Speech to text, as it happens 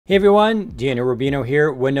Hey everyone, Gianni Rubino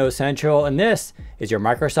here, Windows Central, and this is your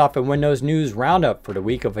Microsoft and Windows News Roundup for the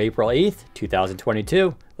week of April 8th,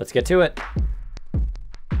 2022. Let's get to it.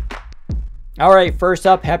 Alright, first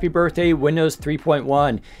up, happy birthday Windows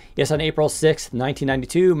 3.1. Yes, on April 6th,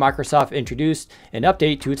 1992, Microsoft introduced an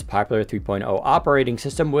update to its popular 3.0 operating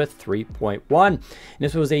system with 3.1. And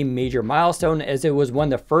this was a major milestone as it was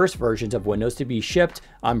one of the first versions of Windows to be shipped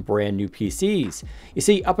on brand new PCs. You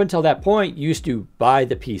see, up until that point, you used to buy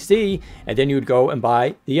the PC and then you would go and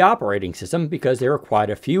buy the operating system because there were quite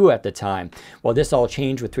a few at the time. Well, this all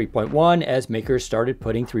changed with 3.1 as makers started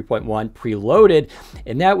putting 3.1 preloaded,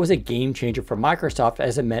 and that was a game changer for Microsoft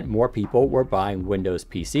as it meant more people were buying Windows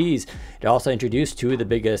PCs. It also introduced two of the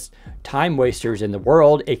biggest time wasters in the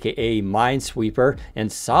world, aka Minesweeper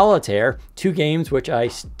and Solitaire, two games which I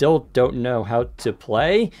still don't know how to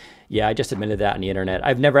play. Yeah, I just admitted that on the internet.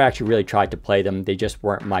 I've never actually really tried to play them. They just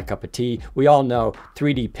weren't my cup of tea. We all know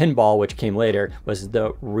 3D Pinball, which came later, was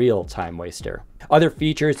the real time waster. Other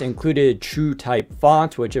features included true type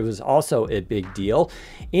fonts, which was also a big deal,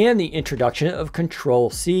 and the introduction of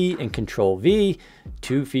Control-C and Control-V,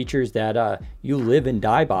 two features that you live and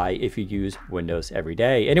die by if you use Windows every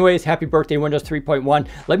day. Anyways, happy birthday Windows 3.1.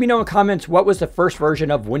 Let me know in the comments what was the first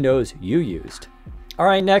version of Windows you used. All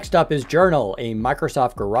right, next up is Journal, a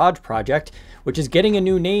Microsoft Garage project, which is getting a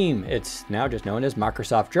new name. It's now just known as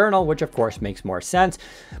Microsoft Journal, which of course makes more sense,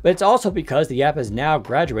 but it's also because the app has now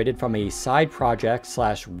graduated from a side project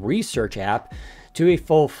 / research app to a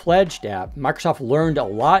full-fledged app. Microsoft learned a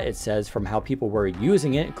lot, it says, from how people were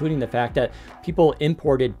using it, including the fact that people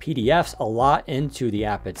imported PDFs a lot into the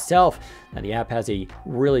app itself. Now, the app has a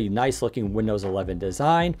really nice looking Windows 11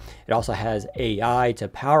 design. It also has AI to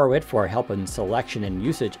power it for help in selection and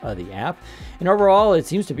usage of the app. And overall, it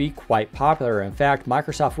seems to be quite popular. In fact,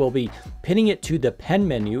 Microsoft will be pinning it to the pen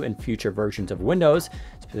menu in future versions of Windows,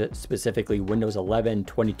 specifically Windows 11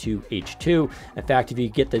 22H2. In fact, if you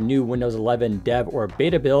get the new Windows 11 dev or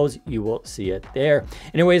beta builds, you will see it there.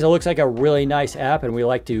 Anyways, it looks like a really nice app, and we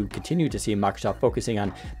like to continue to see Microsoft focusing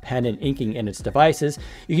on pen and inking in its devices.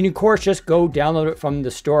 You can, of course, just go download it from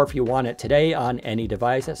the store if you want it today on any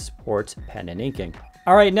device that supports pen and inking.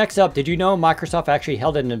 All right, next up, did you know Microsoft actually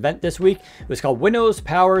held an event this week? It was called Windows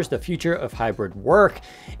Powers the Future of Hybrid Work,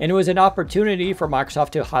 and it was an opportunity for Microsoft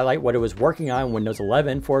to highlight what it was working on Windows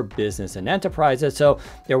 11 for business and enterprises. So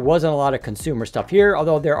there wasn't a lot of consumer stuff here,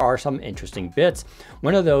 although there are some interesting bits.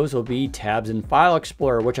 One of those will be Tabs and File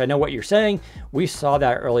Explorer, which I know what you're saying. We saw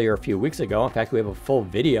that earlier a few weeks ago. In fact, we have a full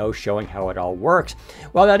video showing how it all works.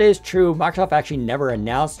 While that is true, Microsoft actually never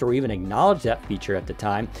announced or even acknowledged that feature at the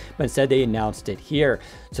time, but instead they announced it here.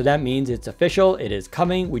 So that means it's official, it is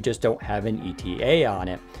coming, we just don't have an ETA on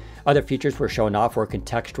it. Other features we're showing off were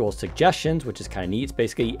contextual suggestions, which is kind of neat. It's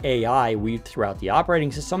basically AI weaved throughout the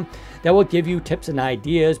operating system that will give you tips and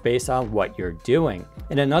ideas based on what you're doing.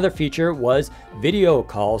 And another feature was video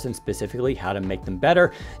calls and specifically how to make them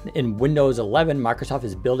better. In Windows 11, Microsoft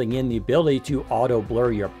is building in the ability to auto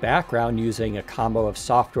blur your background using a combo of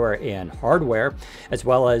software and hardware, as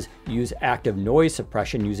well as use active noise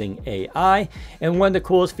suppression using AI. And one of the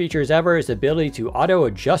coolest features ever is the ability to auto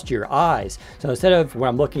adjust your eyes. So instead of when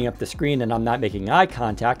I'm looking at the screen and I'm not making eye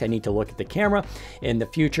contact, I need to look at the camera. In the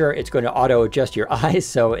future, it's going to auto adjust your eyes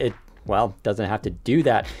so it doesn't have to do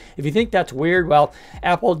that. If you think that's weird, well,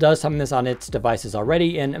 Apple does some of this on its devices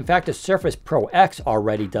already, and in fact, the Surface Pro X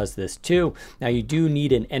already does this too. Now, you do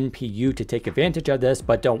need an NPU to take advantage of this,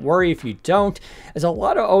 but don't worry if you don't, as a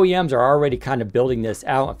lot of OEMs are already kind of building this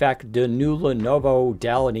out. In fact, the new Lenovo,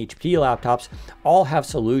 Dell, and HP laptops all have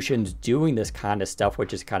solutions doing this kind of stuff,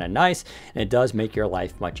 which is kind of nice, and it does make your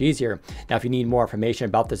life much easier. Now, if you need more information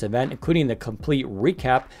about this event, including the complete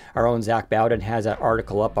recap, our own Zach Bowden has that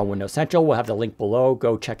article up on Windows Central. We'll have the link below.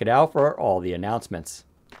 Go check it out for all the announcements.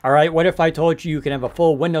 All right, what if I told you can have a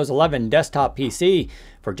full Windows 11 desktop PC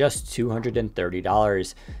for just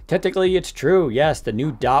 $230? Technically, it's true. Yes, the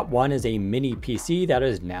new Dot 1 is a mini PC that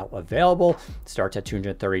is now available. It starts at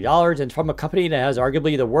 $230 and it's from a company that has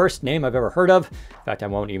arguably the worst name I've ever heard of. In fact, I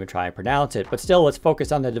won't even try and pronounce it, but still, let's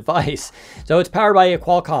focus on the device. So it's powered by a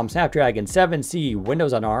Qualcomm Snapdragon 7C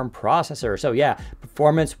Windows on ARM processor. So yeah,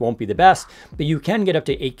 performance won't be the best, but you can get up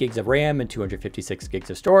to 8 gigs of RAM and 256 gigs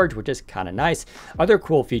of storage, which is kind of nice. Other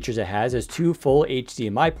cool features it has is 2 full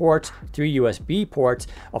HDMI ports, 3 USB ports,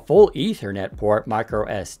 a full Ethernet port, micro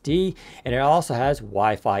SD, and it also has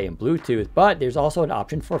Wi-Fi and Bluetooth, but there's also an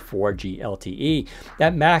option for 4G LTE.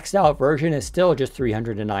 That maxed out version is still just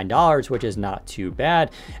 $309, which is not too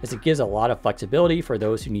bad, as it gives a lot of flexibility for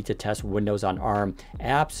those who need to test Windows on ARM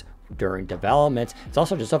apps during development. It's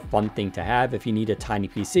also just a fun thing to have if you need a tiny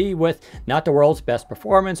PC with not the world's best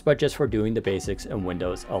performance, but just for doing the basics in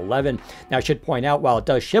Windows 11. Now, I should point out, while it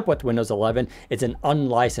does ship with Windows 11, it's an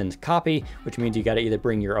unlicensed copy, which means you got to either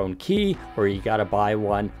bring your own key or you got to buy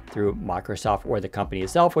one through Microsoft or the company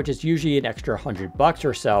itself, which is usually an extra $100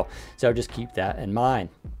 or so. So just keep that in mind.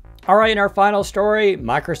 All right, in our final story,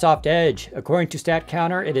 Microsoft Edge. According to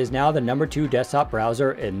StatCounter, it is now the #2 desktop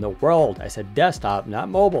browser in the world. I said desktop, not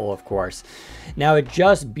mobile, of course. Now, it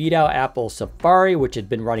just beat out Apple's Safari, which had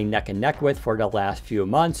been running neck and neck with for the last few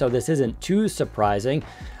months, so this isn't too surprising.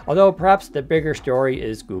 Although perhaps the bigger story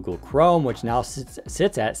is Google Chrome, which now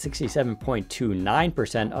sits at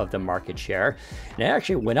 67.29% of the market share. And it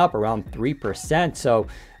actually went up around 3%. So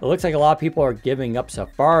it looks like a lot of people are giving up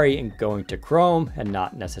Safari and going to Chrome and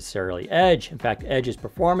not necessarily Edge. In fact, Edge's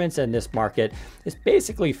performance in this market is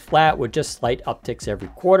basically flat with just slight upticks every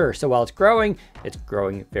quarter. So while it's growing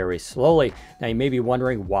very slowly. Now you may be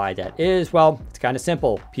wondering why that is. Well, it's kind of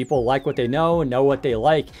simple. People like what they know and know what they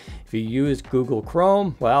like. If you use Google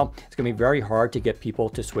Chrome, well, it's going to be very hard to get people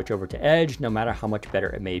to switch over to Edge, no matter how much better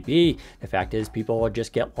it may be. The fact is, people will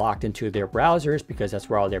just get locked into their browsers because that's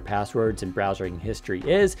where all their passwords and browsing history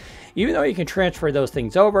is. Even though you can transfer those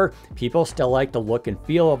things over, people still like the look and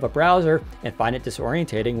feel of a browser and find it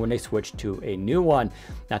disorientating when they switch to a new one.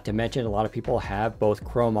 Not to mention, a lot of people have both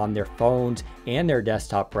Chrome on their phones and their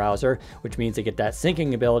desktop browser, which means they get that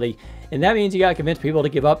syncing ability. And that means you got to convince people to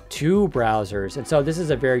give up 2 browsers. And so this is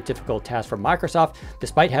a very difficult task for Microsoft,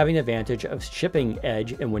 despite having the advantage of shipping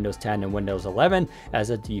Edge in Windows 10 and Windows 11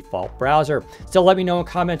 as a default browser. Still, let me know in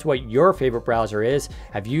comments what your favorite browser is.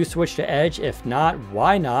 Have you switched to Edge? If not,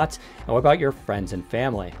 why not? And what about your friends and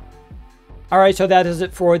family? All right, so that is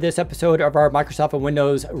it for this episode of our Microsoft and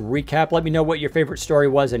Windows recap. Let me know what your favorite story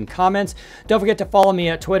was in comments. Don't forget to follow me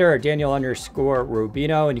at Twitter,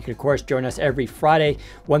 Daniel_Rubino. And you can, of course, join us every Friday,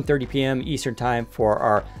 1:30 p.m. Eastern Time for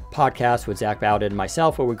our podcast with Zach Bowden and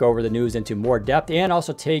myself, where we go over the news into more depth and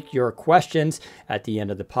also take your questions at the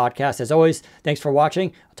end of the podcast. As always, thanks for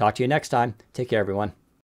watching. I'll talk to you next time. Take care, everyone.